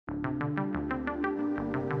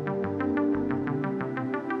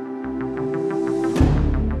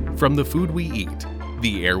From the food we eat,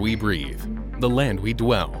 the air we breathe, the land we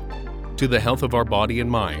dwell, to the health of our body and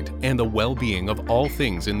mind and the well-being of all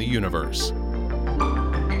things in the universe.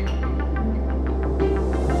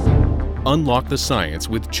 Unlock the science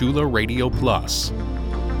with Chula Radio Plus.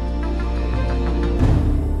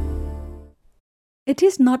 It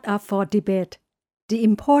is not up for debate the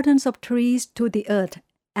importance of trees to the earth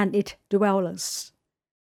and its dwellers,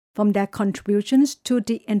 from their contributions to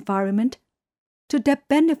the environment to their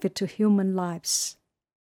benefit to human lives.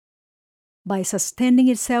 By sustaining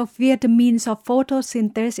itself via the means of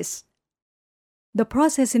photosynthesis, the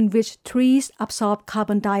process in which trees absorb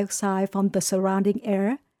carbon dioxide from the surrounding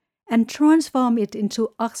air and transform it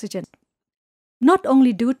into oxygen. Not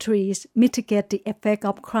only do trees mitigate the effect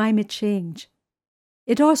of climate change,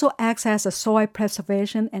 it also acts as a soil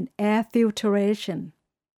preservation and air filtration.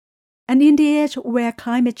 And in the age where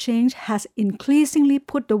climate change has increasingly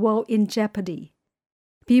put the world in jeopardy,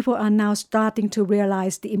 people are now starting to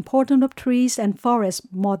realize the importance of trees and forests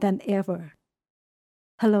more than ever.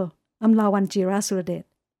 Hello, I'm Lawan Jirasudet,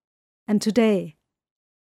 and today,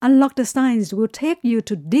 Unlock the Science will take you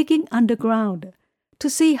to digging underground to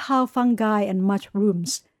see how fungi and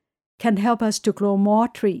mushrooms can help us to grow more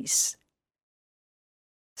trees.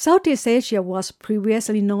 Southeast Asia was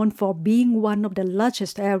previously known for being one of the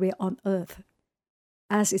largest areas on Earth,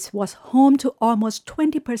 as it was home to almost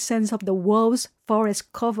 20% of the world's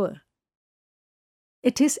forest cover.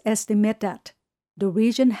 It is estimated that the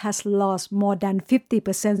region has lost more than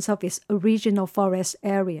 50% of its original forest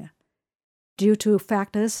area due to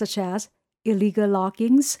factors such as illegal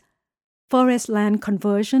loggings, forest land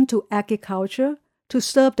conversion to agriculture to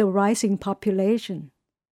serve the rising population.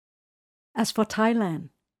 As for Thailand,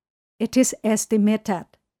 it is estimated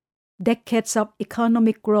decades of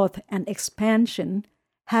economic growth and expansion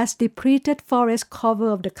has depleted forest cover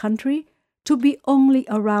of the country to be only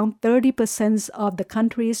around 30% of the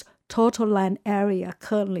country's total land area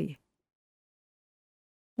currently.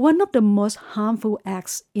 One of the most harmful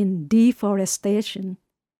acts in deforestation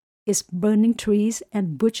is burning trees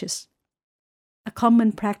and bushes, a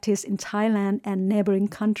common practice in Thailand and neighboring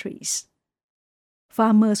countries.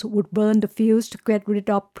 Farmers would burn the fields to get rid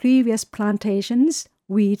of previous plantations,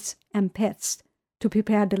 weeds, and pests to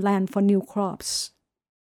prepare the land for new crops.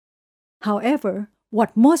 However,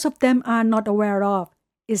 what most of them are not aware of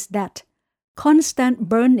is that constant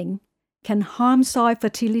burning can harm soil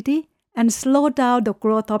fertility and slow down the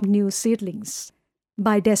growth of new seedlings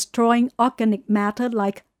by destroying organic matter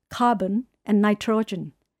like carbon and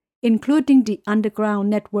nitrogen, including the underground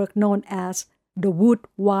network known as the Wood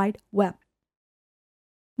Wide Web.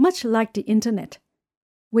 Much like the Internet,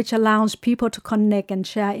 which allows people to connect and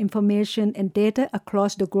share information and data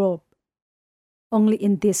across the globe. Only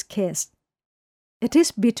in this case, it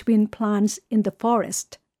is between plants in the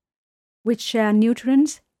forest, which share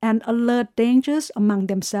nutrients and alert dangers among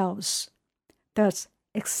themselves, thus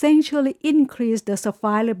essentially increase the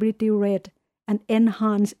survivability rate and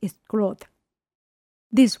enhance its growth.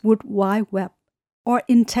 This Wood Wide Web, or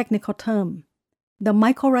in technical term, the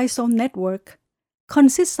mycorrhizal network,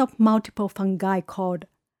 consists of multiple fungi called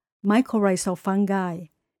mycorrhizal fungi,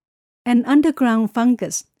 an underground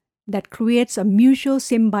fungus that creates a mutual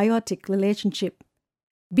symbiotic relationship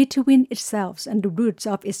between itself and the roots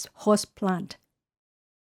of its host plant.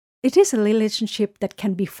 It is a relationship that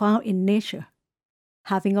can be found in nature,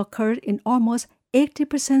 having occurred in almost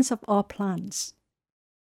 80% of all plants.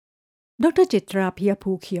 Dr. Jittra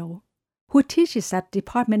Piapukiew, who teaches at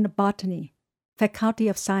Department of Botany, Faculty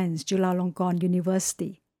of Science, Chulalongkorn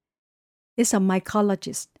University, is a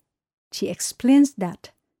mycologist. She explains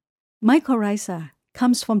that mycorrhiza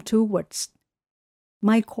comes from two words.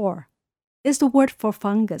 Mycor is the word for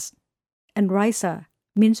fungus, and rhiza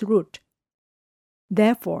means root.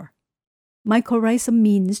 Therefore, mycorrhiza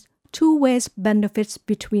means two ways benefits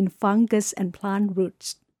between fungus and plant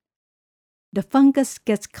roots. The fungus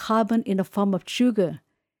gets carbon in the form of sugar,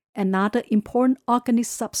 another important organic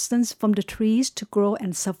substance from the trees to grow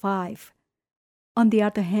and survive. On the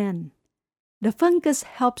other hand, the fungus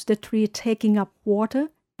helps the tree taking up water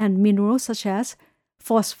and minerals such as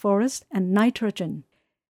phosphorus and nitrogen.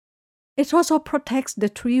 It also protects the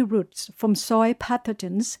tree roots from soil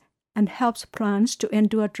pathogens and helps plants to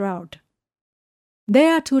endure drought.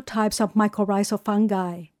 There are two types of mycorrhizal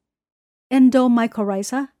fungi,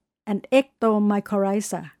 endomycorrhiza and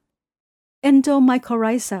ectomycorrhiza.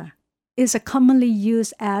 Endomycorrhiza is commonly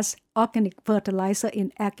used as organic fertilizer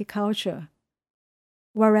in agriculture,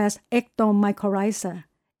 whereas ectomycorrhiza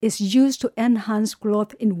is used to enhance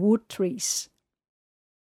growth in wood trees.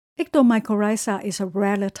 Ectomycorrhiza is a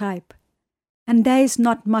rarer type, and there is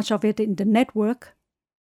not much of it in the network.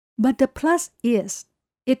 But the plus is,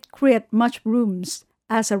 it creates mushrooms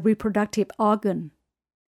as a reproductive organ.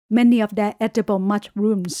 Many of their edible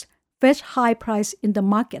mushrooms fetch high price in the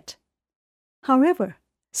market. However,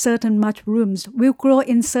 certain mushrooms will grow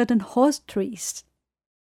in certain host trees.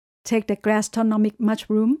 Take the gastronomic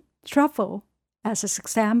mushroom, truffle, as an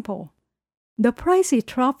example. The pricey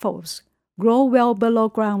truffles grow well below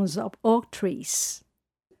grounds of oak trees.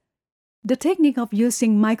 The technique of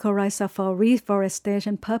using mycorrhiza for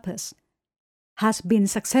reforestation purpose has been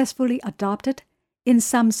successfully adopted in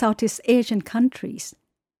some Southeast Asian countries,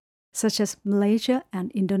 such as Malaysia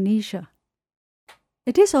and Indonesia.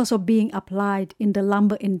 It is also being applied in the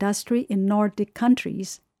lumber industry in Nordic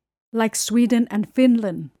countries, like Sweden and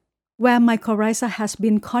Finland, where mycorrhiza has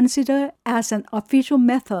been considered as an official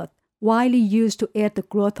method widely used to aid the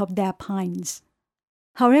growth of their pines.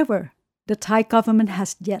 However, the Thai government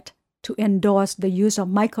has yet to endorse the use of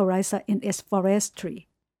mycorrhiza in its forestry.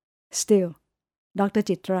 Still, Dr.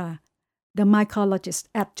 Jittra, the mycologist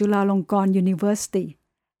at Chulalongkorn University,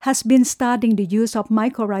 has been studying the use of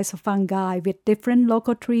mycorrhizal fungi with different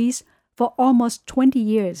local trees for almost 20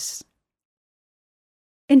 years.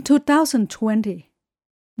 In 2020,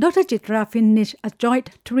 Dr. Jittra finished a joint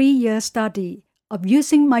 3-year study of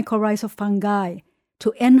using mycorrhizal fungi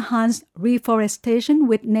to enhance reforestation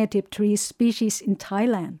with native tree species in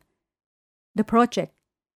Thailand. The project,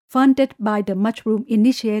 funded by the Mushroom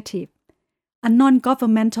Initiative, a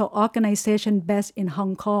non-governmental organization based in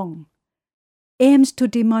Hong Kong, aims to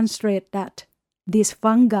demonstrate that these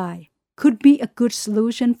fungi could be a good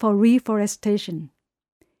solution for reforestation.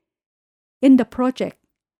 In the project,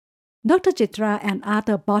 Dr. Jittra and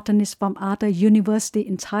other botanists from other universities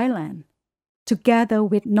in Thailand, together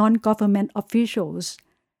with non-government officials,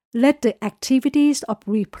 led the activities of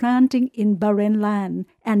replanting in barren land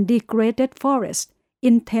and degraded forests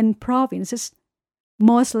in 10 provinces,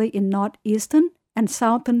 mostly in northeastern and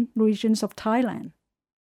southern regions of Thailand.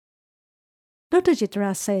 Dr.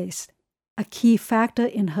 Jittra says a key factor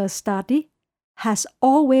in her study has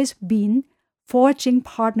always been forging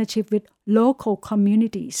partnership with local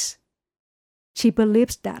communities. She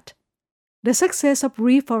believes that the success of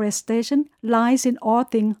reforestation lies in all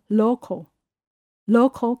things local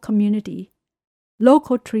community,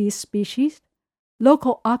 local tree species,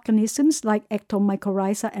 local organisms like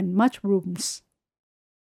ectomycorrhiza and mushrooms.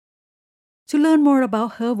 To learn more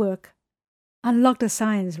about her work, Unlock the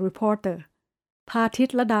Science reporter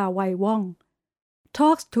Pathit Lada Waywong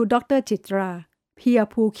talks to Dr. Jittra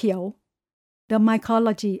Piapukiew, the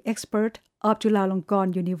mycology expert of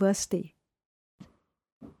Chulalongkorn University.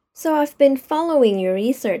 So I've been following your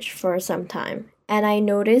research for some time, and I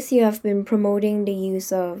noticed you have been promoting the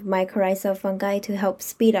use of mycorrhizal fungi to help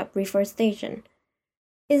speed up reforestation.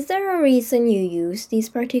 Is there a reason you use these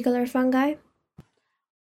particular fungi?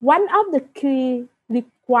 One of the key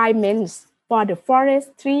requirements for the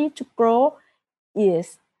forest tree to grow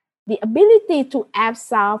is the ability to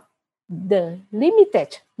absorb the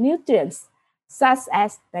limited nutrients such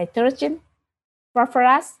as nitrogen,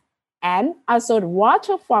 phosphorus, and also the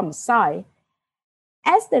water from soil.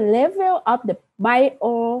 As the level of the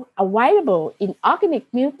bioavailable inorganic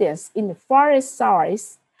nutrients in the forest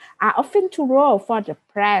soils are often too low for the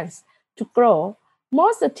plants to grow,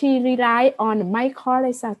 most trees rely on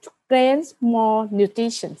mycorrhiza to gain more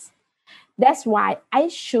nutrition. That's why I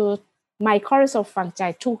choose mycorrhizal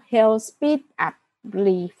fungi to help speed up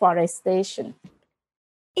reforestation.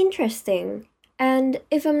 Interesting. And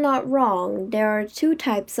if I'm not wrong, there are 2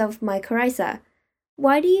 types of mycorrhiza.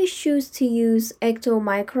 Why do you choose to use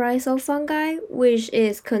ectomycorrhizal fungi, which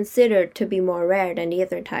is considered to be more rare than the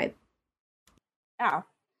other type?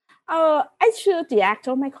 I choose the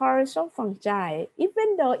ectomycorrhizal fungi,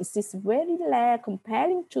 even though it is very rare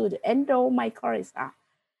comparing to the endomycorrhiza,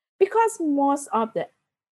 because most of the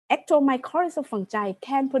ectomycorrhizal fungi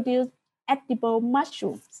can produce edible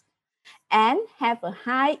mushrooms and have a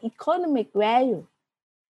high economic value.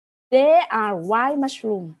 They are wild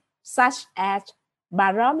mushrooms, such as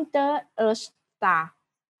barometer earth star,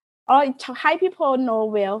 or Thai people know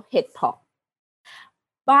well hedgehog.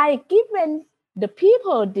 By giving the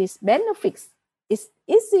people these benefits, it's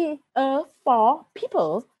easier for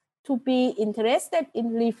people to be interested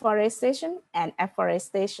in reforestation and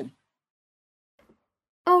afforestation.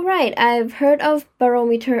 Oh, right. I've heard of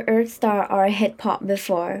barometer earth star or hedgehog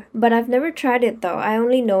before, but I've never tried it though. I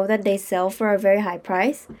only know that they sell for a very high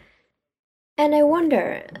price. And I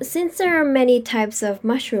wonder, since there are many types of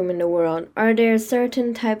mushroom in the world, are there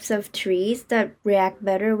certain types of trees that react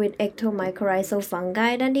better with ectomycorrhizal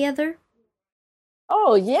fungi than the other?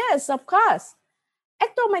 Oh, yes, of course.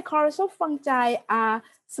 Ectomycorrhizal fungi are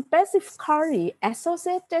specifically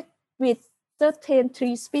associated with certain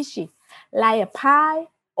tree species like pine,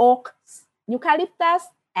 oak, eucalyptus,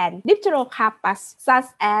 and Dipterocarpus, such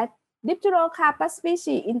as Dipterocarpus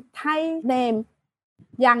species in Thai named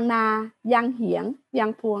Yang Na, Yang Hiang,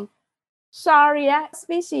 Yang Puang. Soria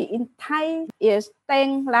species in Thai is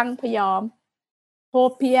Teng Lang Payom,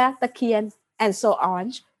 Hopia Takian, and so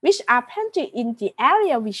on, which are plenty in the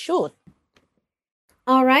area we shoot.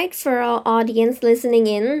 Alright, for our audience listening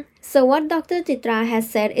in, so what Dr. Jittra has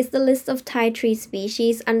said is the list of Thai tree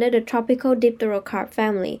species under the tropical Dipterocarp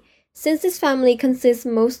family. Since this family consists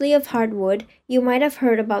mostly of hardwood, you might have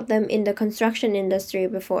heard about them in the construction industry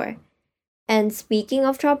before. And speaking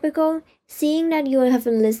of tropical, seeing that you have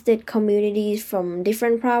enlisted communities from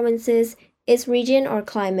different provinces, is region or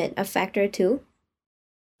climate a factor too?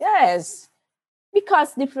 Yes,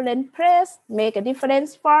 because different places make a different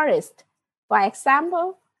forest. For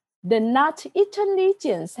example, the northeastern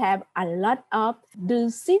regions have a lot of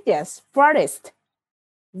deciduous forest,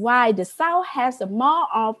 while the south has more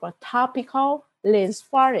of a tropical dense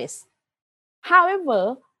forest.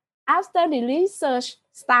 However, after the research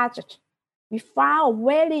started, we found a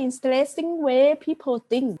very interesting way people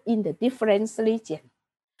think in the different regions.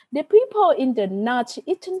 The people in the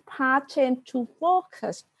northeastern part tend to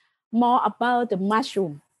focus more about the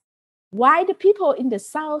mushroom, while the people in the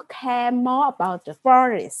south care more about the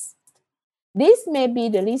forest. This may be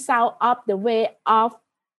the result of the way of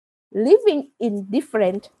living in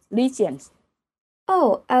different regions.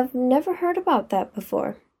 Oh, I've never heard about that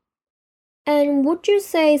before. And would you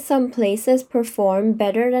say some places perform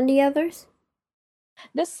better than the others?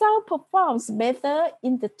 The south performs better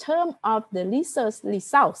in the terms of the research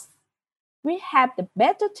results. We have the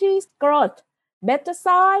better tree growth, better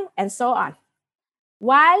soil, and so on.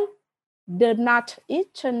 While the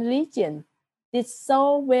northeastern region did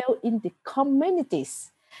so well in the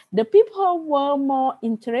communities, the people were more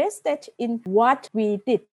interested in what we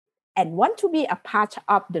did and want to be a part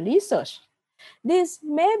of the research. This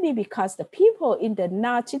may be because the people in the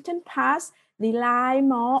northeastern parts rely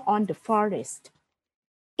more on the forest.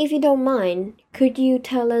 If you don't mind, could you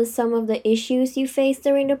tell us some of the issues you faced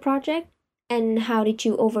during the project and how did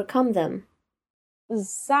you overcome them?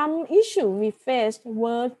 Some issues we faced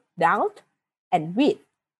were drought and weed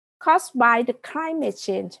caused by the climate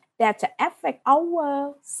change that affect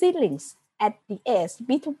our seedlings at the age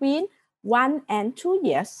between 1 and 2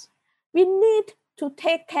 years. We need to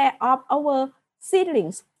take care of our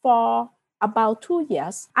seedlings for about 2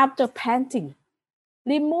 years after planting,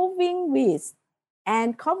 removing weeds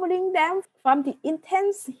and covering them from the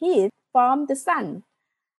intense heat from the sun.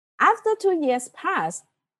 After 2 years passed,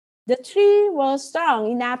 the tree was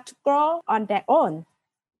strong enough to grow on their own.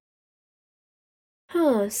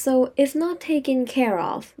 So if not taken care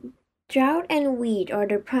of, drought and weed are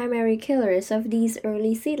the primary killers of these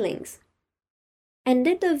early seedlings. And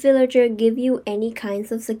did the villager give you any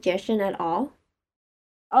kinds of suggestion at all?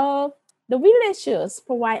 The villagers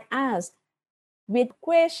provide us with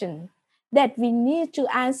questions that we need to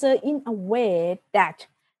answer in a way that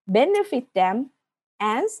benefit them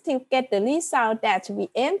and still get the result that we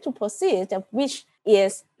aim to proceed, which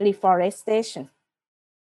is reforestation.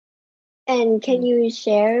 And can you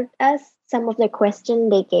share us some of the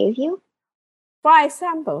questions they gave you? For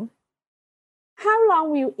example, how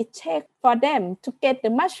long will it take for them to get the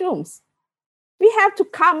mushrooms? We have to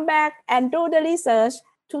come back and do the research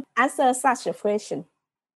to answer such a question.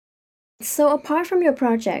 So apart from your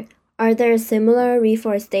project, are there similar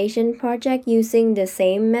reforestation projects using the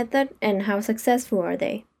same method and how successful are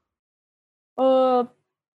they?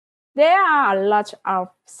 There are a lot of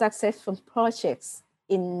successful projects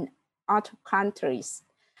in other countries,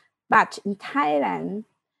 but in Thailand,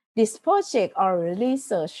 this project or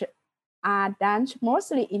research are done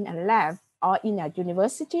mostly in a lab or in a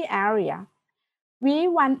university area. We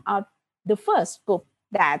one of the first group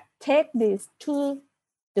that take this to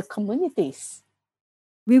the communities.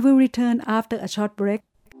 We will return after a short break.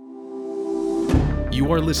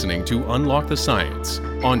 You are listening to Unlock the Science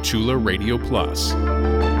on Chula Radio Plus.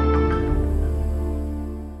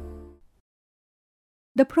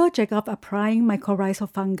 The project of applying mycorrhizal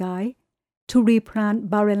fungi to replant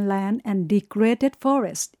barren land and degraded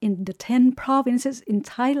forests in the 10 provinces in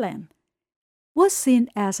Thailand was seen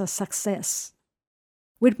as a success,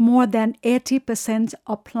 with more than 80%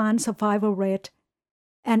 of plant survival rate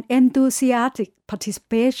and enthusiastic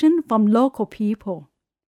participation from local people.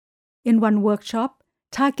 In one workshop,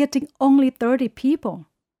 targeting only 30 people,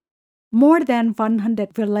 more than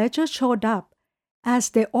 100 villagers showed up as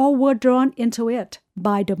they all were drawn into it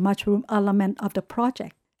by the mushroom element of the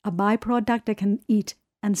project a byproduct they can eat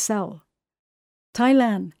and sell.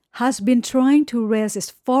 Thailand has been trying to raise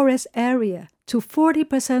its forest area to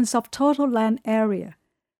 40% of total land area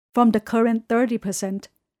from the current 30%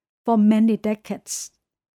 for many decades.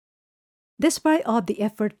 Despite all the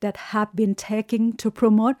effort that have been taken to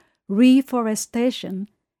promote reforestation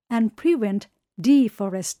and prevent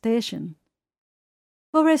deforestation,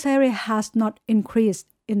 forest area has not increased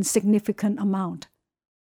in significant amount.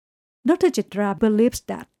 Dr. Jittra believes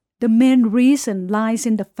that the main reason lies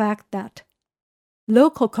in the fact that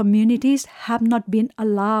local communities have not been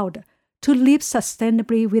allowed to live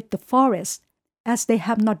sustainably with the forest, as they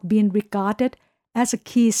have not been regarded as a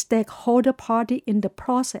key stakeholder party in the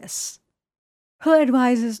process. Her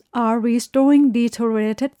advices are restoring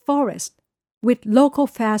deteriorated forests with local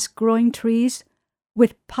fast-growing trees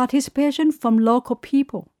with participation from local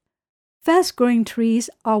people. Fast-growing trees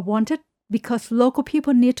are wanted because local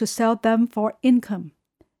people need to sell them for income,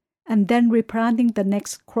 and then replanting the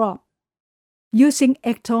next crop. Using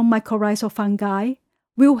mycorrhizal fungi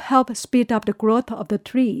will help speed up the growth of the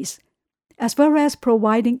trees, as well as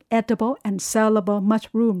providing edible and sellable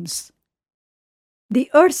mushrooms. The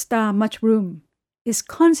earth star mushroom is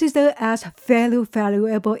considered as very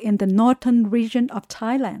valuable in the northern region of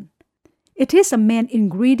Thailand. It is a main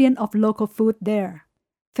ingredient of local food there,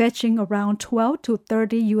 fetching around $12 to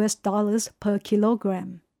 $30 per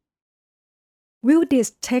kilogram. Will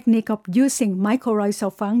this technique of using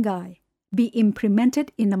mycorrhizal fungi be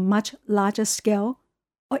implemented in a much larger scale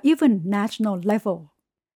or even national level?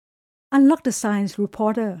 Unlock the Science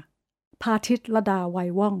reporter Pathit Lada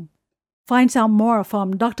Waiwong finds out more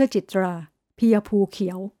from Dr. Jittra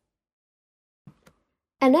Piapukiew.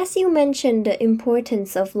 And as you mentioned the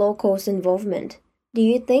importance of locals' involvement, do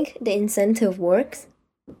you think the incentive works?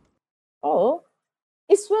 Oh,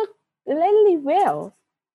 it's worked really well.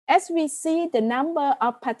 As we see the number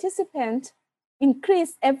of participants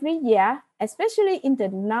increase every year, especially in the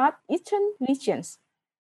northeastern regions.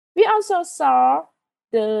 We also saw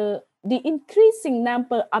the increasing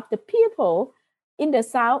number of the people in the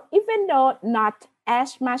south, even though not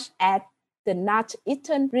as much as the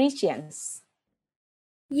northeastern regions.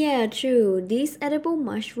 Yeah, true. These edible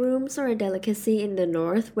mushrooms are a delicacy in the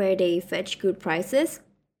north where they fetch good prices.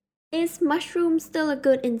 Is mushroom still a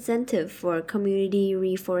good incentive for community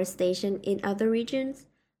reforestation in other regions,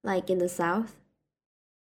 like in the south?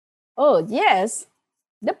 Oh, yes.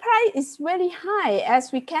 The price is very high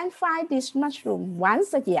as we can find this mushroom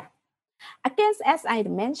once a year. Again, as I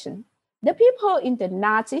mentioned, the people in the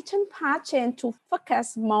northeastern part tend to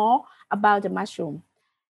focus more about the mushroom.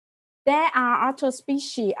 There are other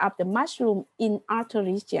species of the mushroom in other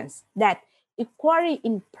regions that equally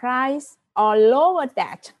in price or lower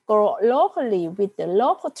that grow locally with the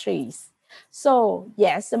local trees. So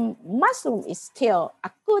yes, the mushroom is still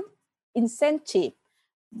a good incentive,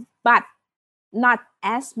 but not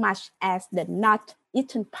as much as the not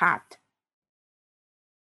eaten part.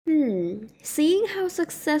 Seeing how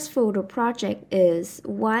successful the project is,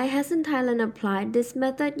 why hasn't Thailand applied this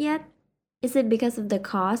method yet? Is it because of the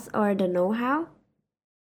cost or the know-how?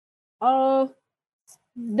 Uh,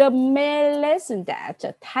 the main lesson that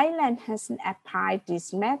Thailand hasn't applied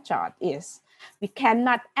this method is we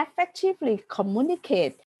cannot effectively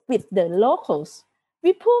communicate with the locals.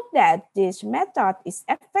 We proved that this method is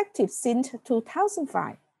effective since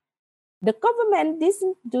 2005. The government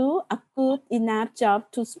didn't do a good enough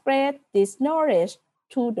job to spread this knowledge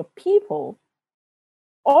to the people.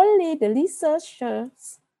 Only the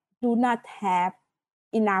researchers do not have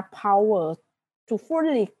enough power to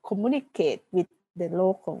fully communicate with the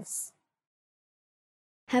locals.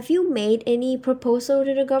 Have you made any proposal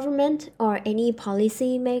to the government or any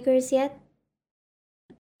policy makers yet?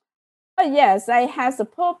 Yes, I have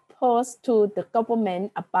proposed to the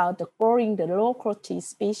government about the growing the local tea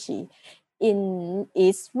species.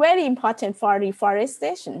 It's very important for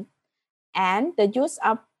reforestation and the use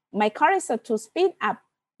of mycorrhizal to speed up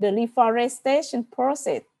the reforestation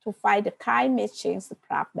process to fight the climate change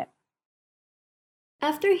problem.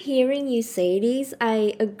 After hearing you say these,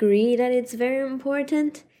 I agree that it's very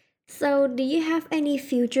important. So, do you have any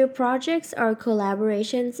future projects or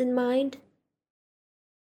collaborations in mind?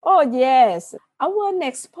 Oh, yes. Our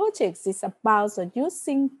next project is about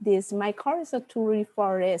using this mycorrhizal to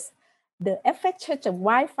reforest the affected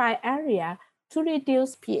wildfire area to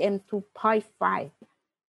reduce PM2.5.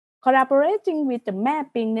 Collaborating with the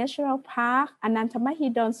Mapping National Park,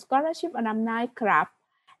 Anantamahidon Scholarship Alumni Club,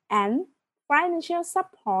 and financial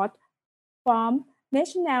support from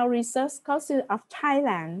National Research Council of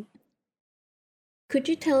Thailand. Could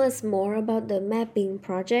you tell us more about the mapping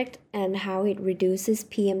project and how it reduces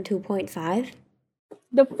PM 2.5?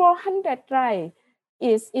 The 400 try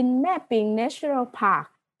is in mapping national park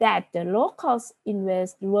that the locals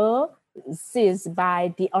were seized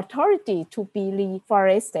by the authority to be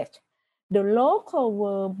reforested. The locals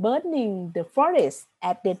were burning the forest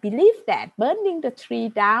as they believe that burning the tree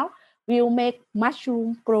down will make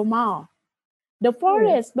mushroom grow more. The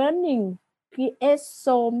forest burning creates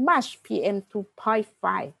so much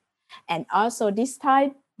PM2.5, and also this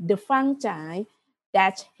time the fungi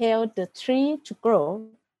that help the tree to grow.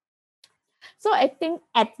 So I think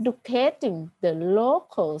educating the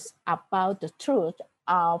locals about the truth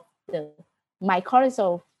of the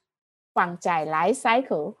mycorrhizal fungi life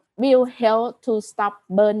cycle will help to stop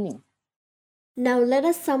burning. Now let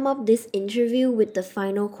us sum up this interview with the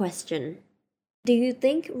final question. Do you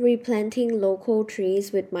think replanting local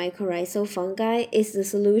trees with mycorrhizal fungi is the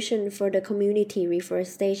solution for the community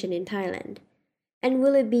reforestation in Thailand? And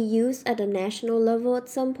will it be used at a national level at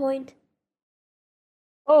some point?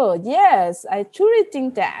 Oh, yes, I truly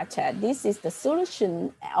think that this is the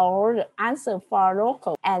solution or the answer for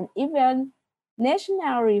local and even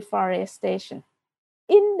national reforestation.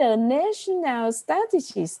 In the national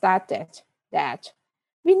strategy stated that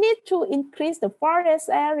we need to increase the forest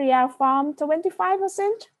area from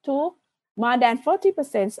 25% to more than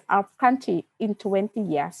 40% of country in 20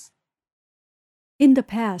 years. In the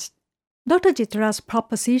past, Dr. Jitra's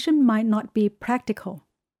proposition might not be practical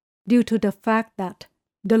due to the fact that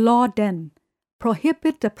the law then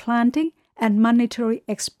prohibited the planting and monetary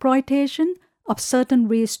exploitation of certain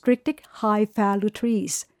restricted high-value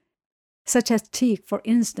trees, such as teak, for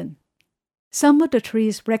instance. Some of the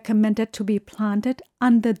trees recommended to be planted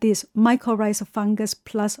under this mycorrhizal fungus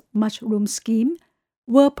plus mushroom scheme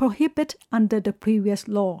were prohibited under the previous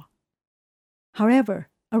law. However,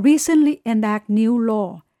 a recently enacted new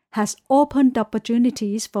law has opened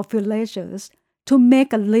opportunities for villagers to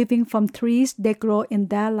make a living from trees they grow in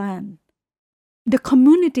their land. The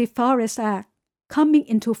Community Forest Act, coming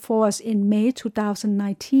into force in May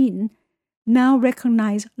 2019, now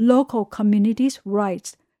recognizes local communities'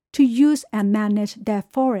 rights to use and manage their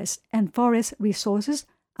forests and forest resources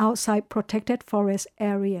outside protected forest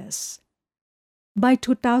areas. By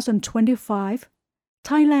 2025,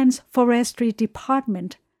 Thailand's Forestry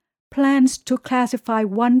Department plans to classify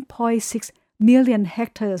 1.6 million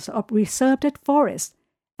hectares of reserved forest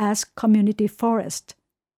as community forest,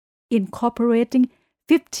 incorporating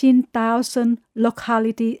 15,000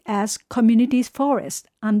 localities as community forests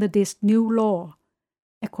under this new law,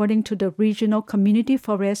 according to the Regional Community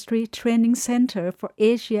Forestry Training Center for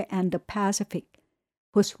Asia and the Pacific,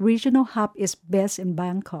 whose regional hub is based in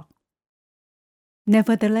Bangkok.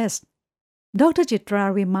 Nevertheless, Dr.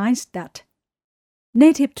 Jittra reminds that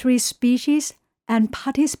native tree species and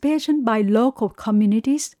participation by local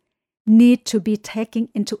communities need to be taken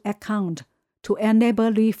into account to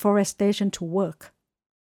enable reforestation to work.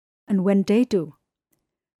 And when they do,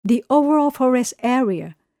 the overall forest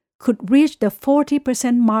area could reach the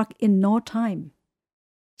 40% mark in no time.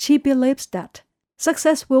 She believes that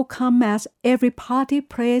success will come as every party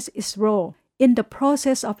plays its role in the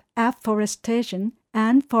process of afforestation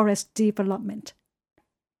and forest development.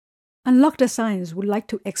 Unlock the Science would like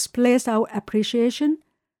to express our appreciation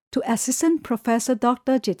to Assistant Professor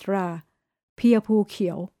Dr. Jittra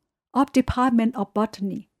Piapukiew of Department of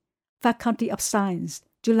Botany, Faculty of Science,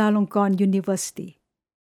 Chulalongkorn University,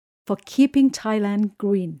 for keeping Thailand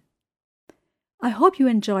green. I hope you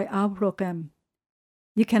enjoy our program.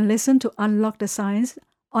 You can listen to Unlock the Science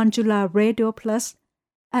on Chula Radio Plus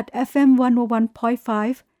at FM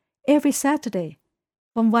 101.5 every Saturday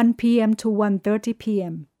from 1 p.m. to 1:30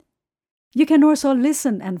 p.m. You can also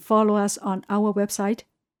listen and follow us on our website,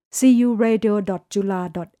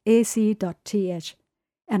 curadio.chula.ac.th,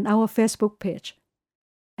 and our Facebook page.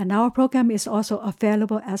 And our program is also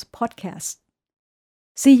available as podcast.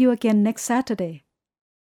 See you again next Saturday.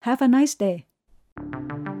 Have a nice day.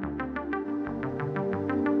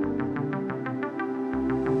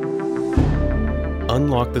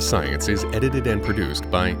 Unlock the Science is edited and produced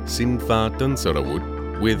by Sinfa Tunsarawut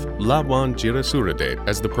with Lawan Jirasuradet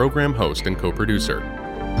as the program host and co-producer.